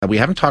We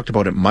haven't talked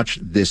about it much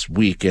this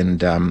week,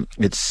 and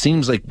it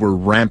seems like we're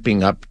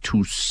ramping up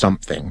to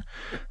something.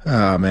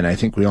 And I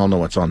think we all know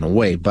what's on the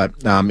way. But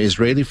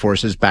Israeli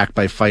forces, backed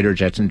by fighter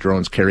jets and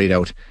drones, carried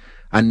out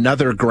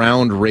another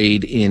ground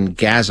raid in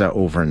Gaza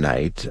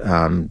overnight,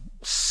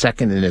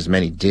 second in as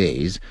many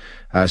days,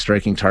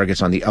 striking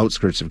targets on the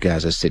outskirts of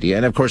Gaza City.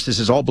 And, of course, this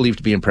is all believed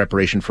to be in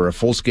preparation for a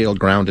full-scale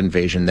ground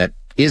invasion that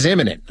is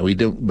imminent.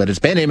 But it's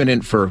been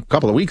imminent for a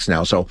couple of weeks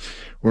now, so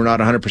we're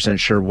not 100%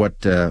 sure what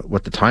the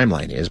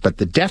timeline is. But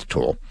the death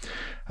toll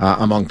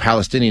among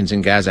Palestinians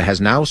in Gaza has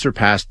now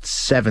surpassed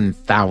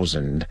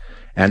 7,000,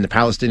 and the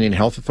Palestinian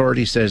Health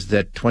Authority says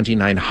that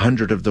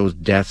 2,900 of those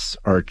deaths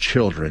are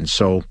children.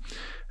 So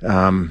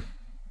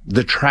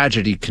the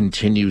tragedy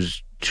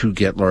continues to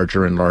get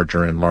larger and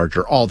larger and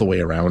larger all the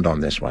way around on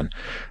this one.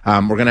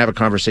 We're going to have a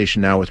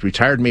conversation now with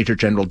retired Major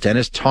General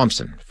Dennis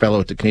Thompson, fellow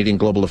at the Canadian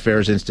Global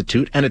Affairs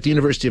Institute and at the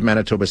University of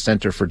Manitoba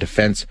Centre for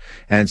Defence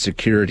and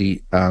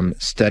Security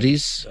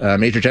Studies.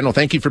 Major General,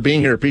 thank you for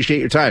being here. Appreciate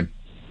your time.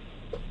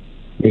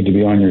 Good to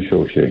be on your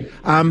show, Shay.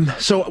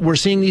 So we're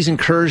seeing these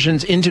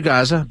incursions into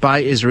Gaza by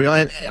Israel,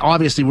 and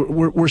obviously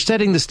we're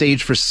setting the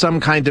stage for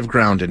some kind of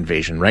ground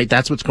invasion, right?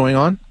 That's what's going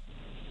on?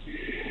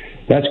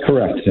 That's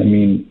correct. I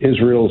mean,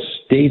 Israel's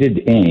stated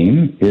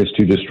aim is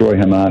to destroy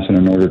Hamas, and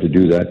in order to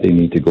do that, they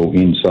need to go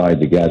inside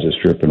the Gaza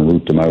Strip and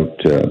root them out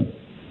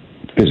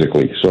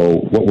physically. So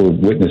what we're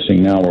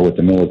witnessing now are what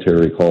the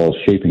military calls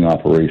shaping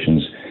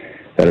operations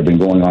that have been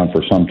going on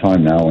for some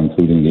time now,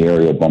 including the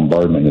aerial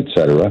bombardment,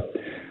 etc.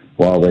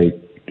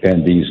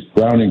 And these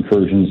ground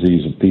incursions,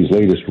 these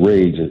latest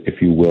raids,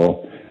 if you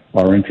will,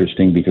 are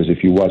interesting because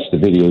if you watch the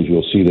videos,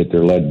 you'll see that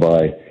they're led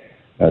by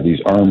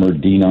these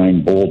armored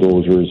D9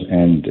 bulldozers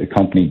and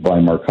accompanied by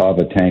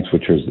Merkava tanks,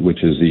 which is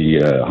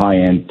the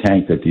high-end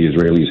tank that the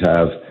Israelis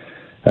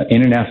have,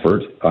 in an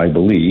effort, I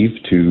believe,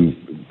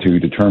 to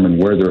determine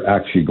where they're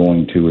actually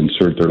going to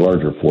insert their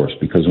larger force.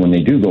 Because when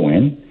they do go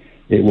in,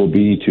 it will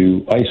be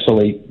to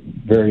isolate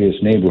various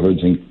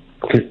neighborhoods and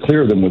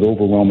clear them with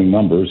overwhelming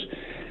numbers,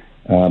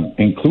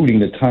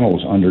 including the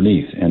tunnels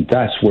underneath. And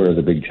that's where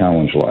the big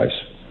challenge lies.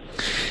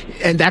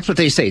 And that's what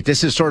they say.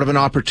 This is sort of an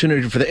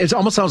opportunity for it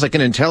almost sounds like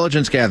an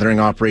intelligence gathering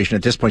operation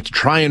at this point to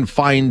try and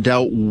find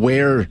out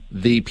where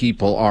the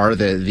people are,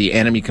 the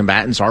enemy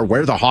combatants are,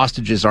 where the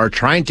hostages are,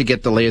 trying to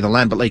get the lay of the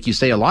land. But like you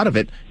say, a lot of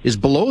it is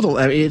below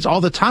it's all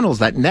the tunnels,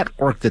 that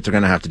network that they're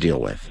going to have to deal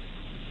with.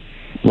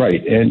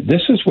 Right. And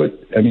this is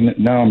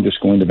now I'm just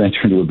going to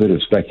venture into a bit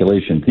of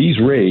speculation. These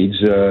raids,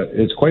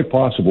 it's quite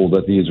possible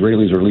that the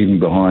Israelis are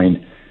leaving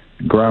behind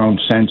ground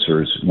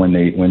sensors when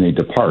they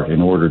depart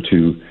in order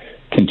to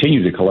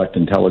continue to collect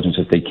intelligence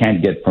that they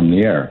can't get from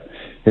the air.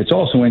 It's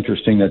also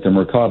interesting that the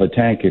Merkava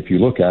tank, if you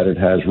look at it,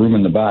 has room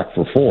in the back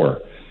for 4.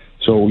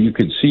 So you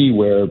could see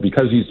where,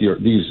 because these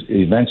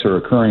events are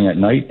occurring at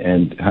night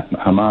and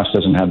Hamas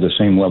doesn't have the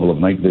same level of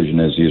night vision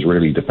as the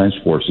Israeli Defense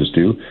Forces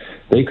do,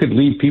 they could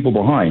leave people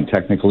behind,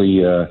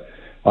 technically,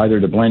 either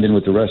to blend in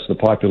with the rest of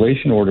the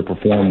population or to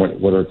perform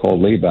what are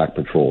called layback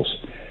patrols.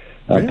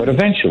 Really? But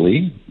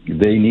eventually,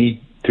 they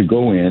need to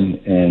go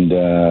in and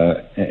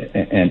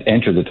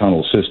enter the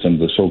tunnel system,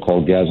 the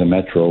so-called Gaza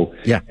Metro,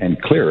 and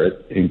clear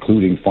it,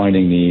 including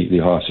finding the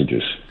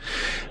hostages.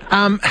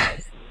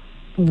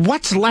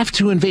 What's left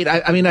to invade?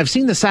 I mean, I've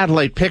seen the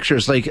satellite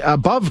pictures, like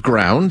above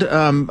ground,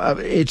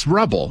 it's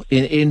rubble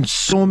in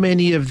so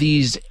many of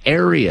these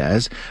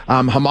areas.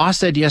 Hamas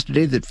said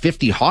yesterday that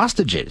 50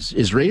 hostages,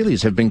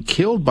 Israelis, have been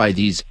killed by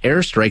these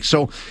airstrikes.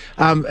 So,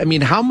 I mean,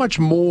 how much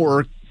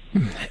more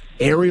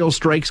aerial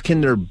strikes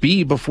can there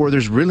be before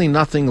there's really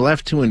nothing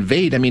left to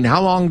invade? I mean,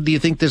 how long do you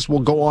think this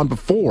will go on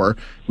before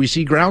we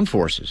see ground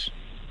forces?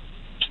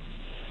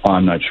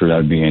 I'm not sure that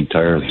would be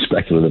entirely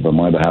speculative on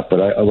my behalf, but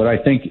what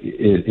I think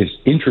is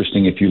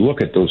interesting, if you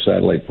look at those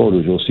satellite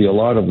photos, you'll see a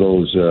lot of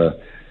those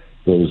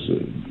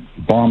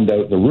bombed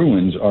out, the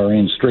ruins are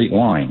in straight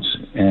lines,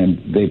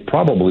 and they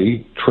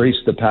probably trace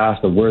the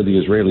path of where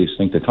the Israelis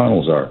think the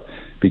tunnels are,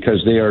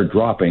 because they are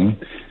dropping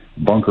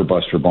bunker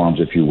buster bombs,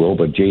 if you will,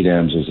 but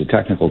JDAMs is a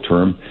technical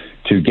term,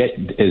 to get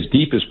as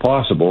deep as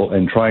possible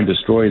and try and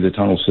destroy the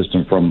tunnel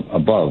system from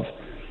above.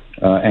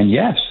 And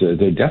yes,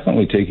 they're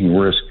definitely taking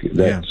risk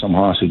that some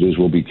hostages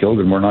will be killed,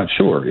 and we're not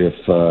sure if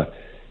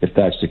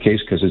that's the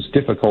case, because it's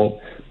difficult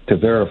to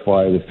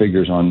verify the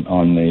figures on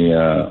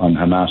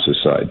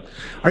Hamas's side.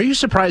 Are you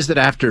surprised that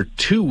after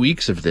 2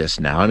 weeks of this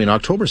now, I mean,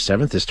 October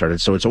 7th this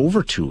started, so it's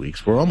over 2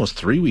 weeks, we're almost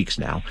 3 weeks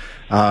now,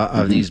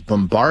 of these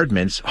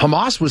bombardments,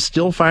 Hamas was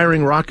still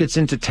firing rockets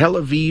into Tel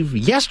Aviv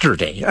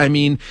yesterday. I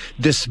mean,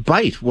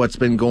 despite what's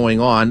been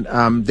going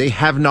on, they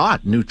have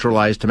not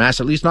neutralized Hamas,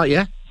 at least not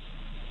yet.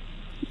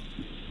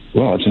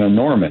 Well, it's an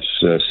enormous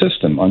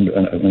system, an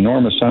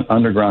enormous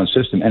underground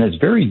system, and it's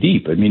very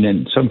deep. I mean,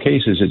 in some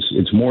cases,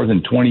 it's more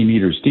than 20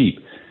 meters deep.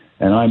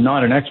 And I'm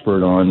not an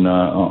expert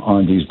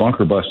on these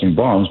bunker busting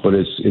bombs, but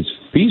it's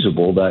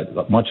feasible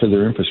that much of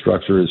their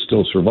infrastructure is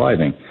still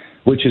surviving,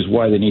 which is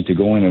why they need to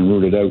go in and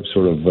root it out,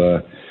 sort of,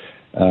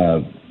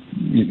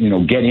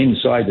 get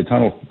inside the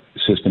tunnel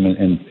system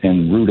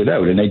and root it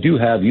out. And they do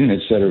have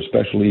units that are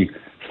specially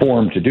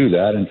formed to do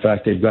that. In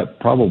fact, they've got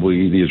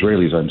probably, the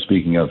Israelis I'm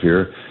speaking of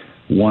here,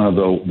 one of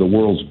the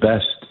world's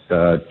best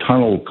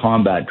tunnel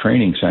combat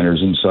training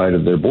centers inside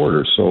of their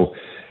borders. So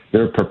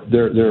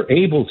they're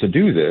able to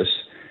do this,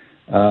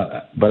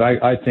 but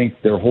I think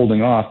they're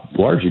holding off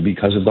largely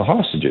because of the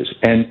hostages,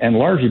 and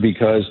largely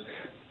because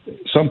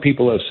some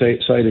people have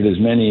cited as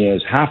many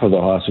as half of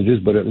the hostages,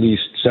 but at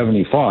least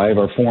 75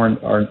 are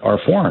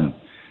foreign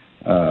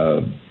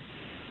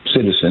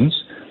citizens.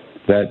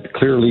 That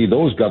clearly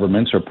those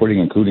governments are putting,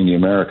 including the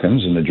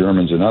Americans and the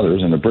Germans and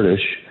others, and the British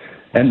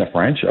and the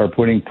French, are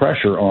putting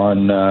pressure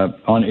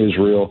on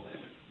Israel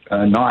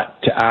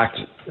not to act,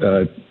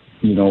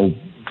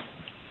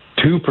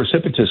 too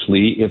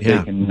precipitously if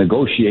they can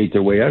negotiate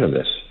their way out of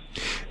this.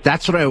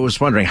 That's what I was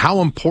wondering.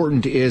 How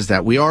important is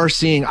that? We are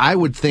seeing, I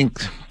would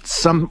think,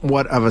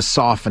 somewhat of a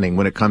softening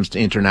when it comes to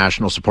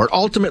international support.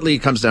 Ultimately, it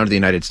comes down to the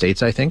United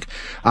States, I think.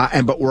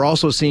 But we're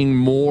also seeing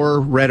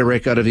more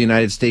rhetoric out of the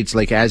United States,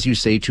 like, as you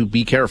say, to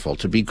be careful,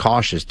 to be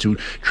cautious, to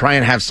try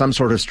and have some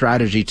sort of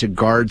strategy to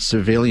guard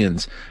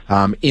civilians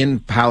in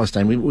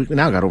Palestine. We've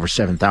now got over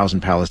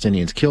 7,000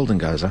 Palestinians killed in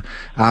Gaza.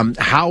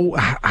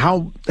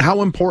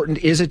 How important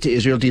is it to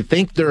Israel? Do you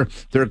think they're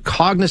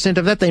cognizant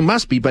of that? They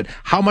must be, but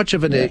how much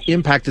of an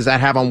impact does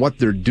that have on what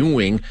they're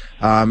doing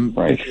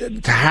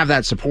to have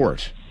that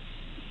support?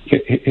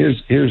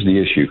 Here's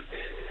the issue.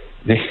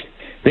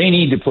 They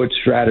need to put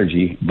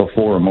strategy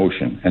before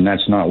emotion, and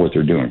that's not what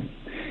they're doing.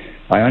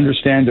 I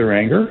understand their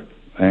anger,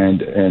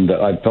 and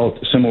I felt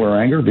similar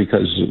anger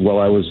because while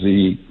I was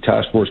the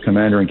task force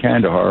commander in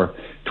Kandahar,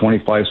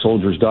 25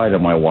 soldiers died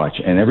on my watch.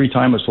 And every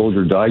time a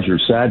soldier dies, you're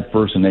sad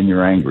first, and then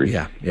you're angry.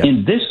 Yeah.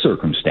 In this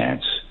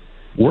circumstance,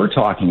 we're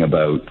talking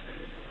about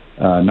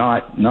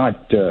not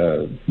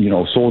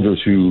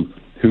soldiers who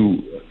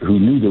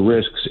knew the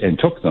risks and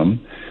took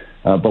them.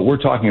 But we're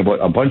talking about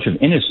a bunch of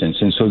innocents,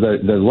 and so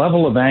the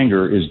level of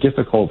anger is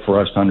difficult for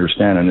us to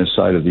understand on this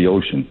side of the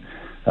ocean.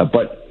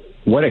 But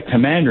what a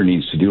commander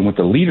needs to do, and what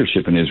the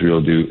leadership in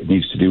Israel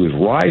needs to do, is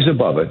rise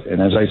above it,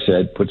 and as I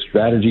said, put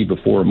strategy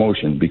before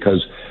emotion,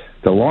 because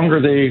the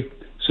longer they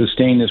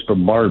sustain this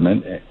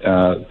bombardment,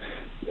 and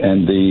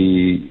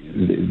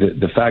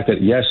the fact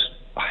that, yes,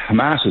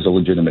 Hamas is a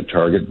legitimate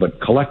target,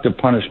 but collective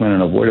punishment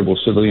and avoidable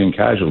civilian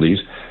casualties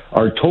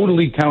are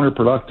totally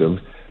counterproductive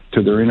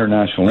to their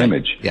international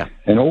image. Yeah.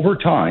 And over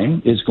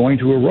time, it's going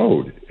to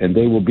erode, and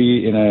they will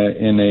be in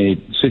a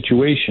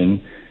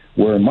situation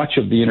where much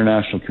of the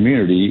international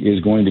community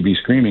is going to be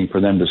screaming for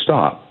them to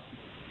stop.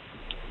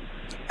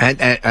 And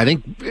I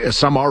think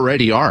some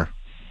already are,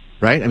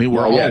 right? I mean,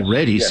 we're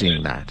already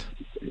seeing that.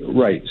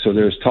 Right. So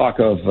there's talk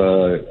of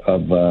a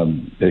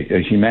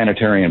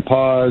humanitarian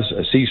pause,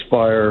 a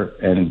ceasefire,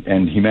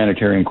 and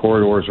humanitarian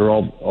corridors are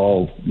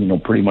all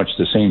pretty much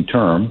the same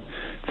term.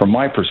 From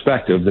my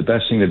perspective, the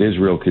best thing that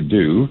Israel could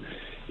do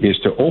is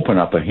to open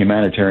up a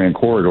humanitarian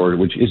corridor,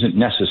 which isn't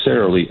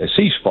necessarily a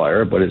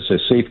ceasefire, but it's a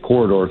safe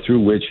corridor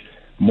through which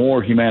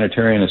more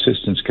humanitarian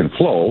assistance can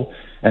flow.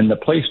 And the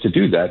place to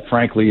do that,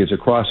 frankly, is a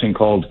crossing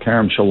called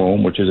Kerem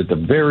Shalom, which is at the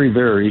very,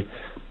 very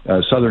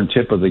southern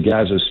tip of the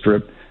Gaza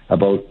Strip,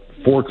 about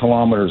 4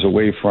 kilometers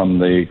away from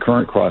the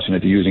current crossing that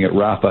they're using at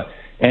Rafah.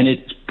 And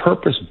it's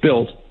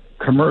purpose-built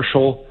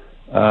commercial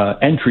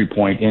entry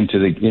point into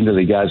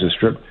the Gaza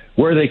Strip,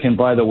 where they can,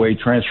 by the way,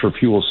 transfer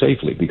fuel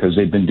safely, because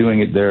they've been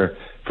doing it there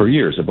for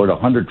years. About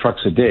 100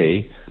 trucks a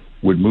day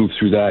would move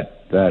through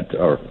that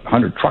or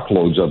 100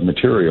 truckloads of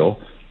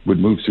material would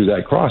move through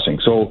that crossing.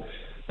 So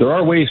there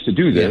are ways to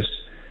do this,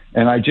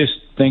 and I just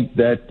think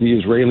that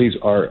the Israelis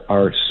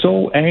are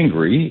so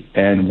angry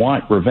and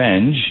want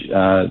revenge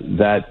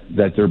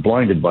that they're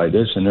blinded by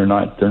this, and they're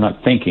not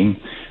thinking,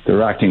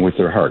 they're acting with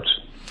their hearts.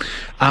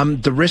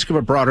 The risk of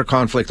a broader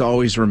conflict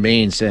always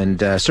remains, and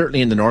certainly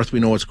in the north we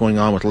know what's going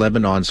on with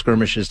Lebanon,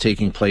 skirmishes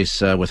taking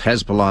place with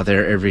Hezbollah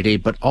there every day,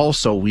 but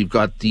also we've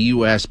got the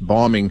U.S.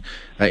 bombing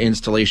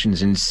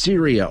installations in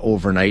Syria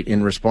overnight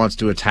in response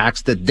to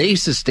attacks that they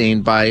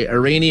sustained by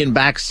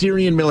Iranian-backed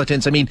Syrian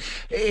militants. I mean,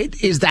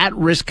 is that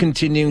risk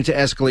continuing to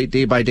escalate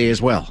day by day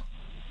as well?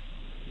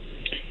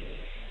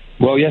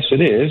 Well, yes, it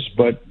is,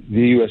 but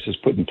the U.S. has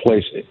put in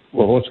place.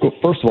 Well, let's go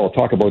first of all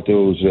talk about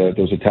those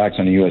attacks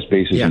on the U.S.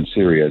 bases in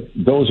Syria.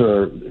 Those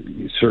are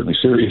certainly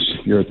serious.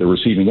 You're at the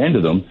receiving end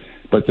of them,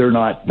 but they're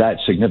not that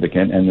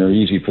significant, and they're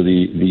easy for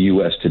the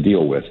U.S. to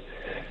deal with.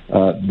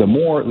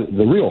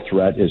 The real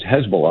threat is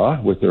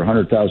Hezbollah with their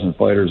 100,000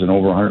 fighters and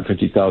over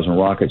 150,000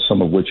 rockets,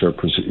 some of which are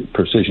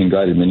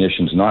precision-guided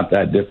munitions, not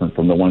that different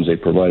from the ones they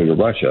provided to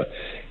Russia.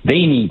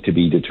 They need to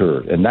be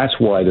deterred, and that's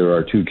why there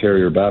are 2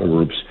 carrier battle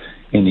groups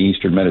in the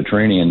Eastern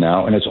Mediterranean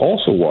now, and it's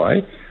also why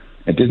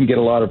it didn't get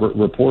a lot of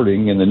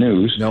reporting in the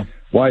news.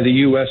 Why the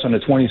U.S. on the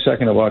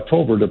 22nd of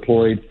October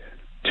deployed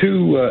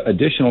 2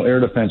 additional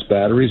air defense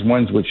batteries,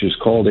 one which is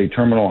called a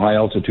Terminal High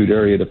Altitude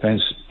Area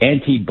Defense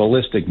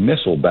Anti-Ballistic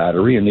Missile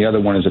Battery, and the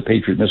other one is a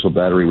Patriot Missile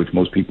Battery, which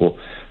most people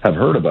have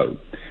heard about.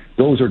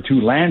 Those are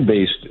 2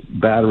 land-based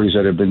batteries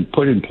that have been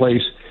put in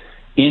place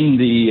in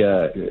the,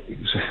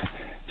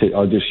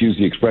 I'll just use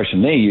the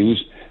expression they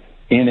used,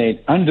 in an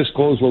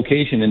undisclosed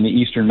location in the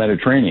eastern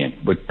Mediterranean,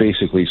 but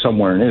basically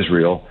somewhere in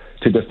Israel,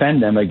 to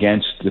defend them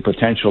against the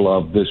potential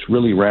of this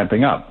really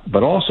ramping up.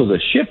 But also the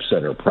ships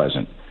that are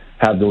present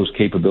have those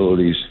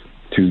capabilities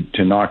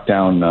to knock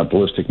down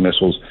ballistic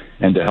missiles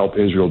and to help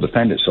Israel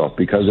defend itself.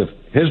 Because if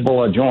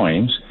Hezbollah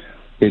joins,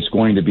 it's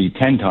going to be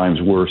 10 times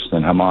worse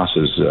than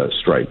Hamas's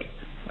strike.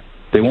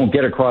 They won't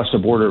get across the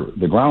border,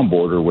 the ground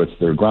border, with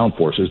their ground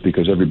forces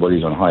because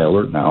everybody's on high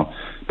alert now,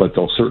 but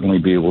they'll certainly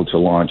be able to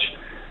launch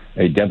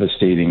a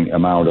devastating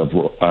amount of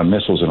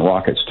missiles and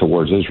rockets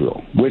towards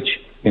Israel, which,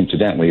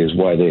 incidentally, is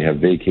why they have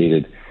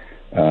vacated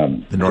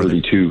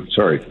 42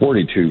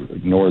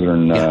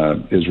 northern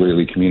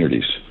Israeli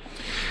communities.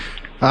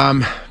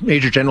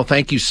 Major General,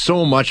 thank you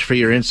so much for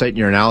your insight and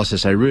your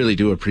analysis. I really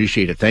do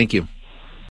appreciate it. Thank you.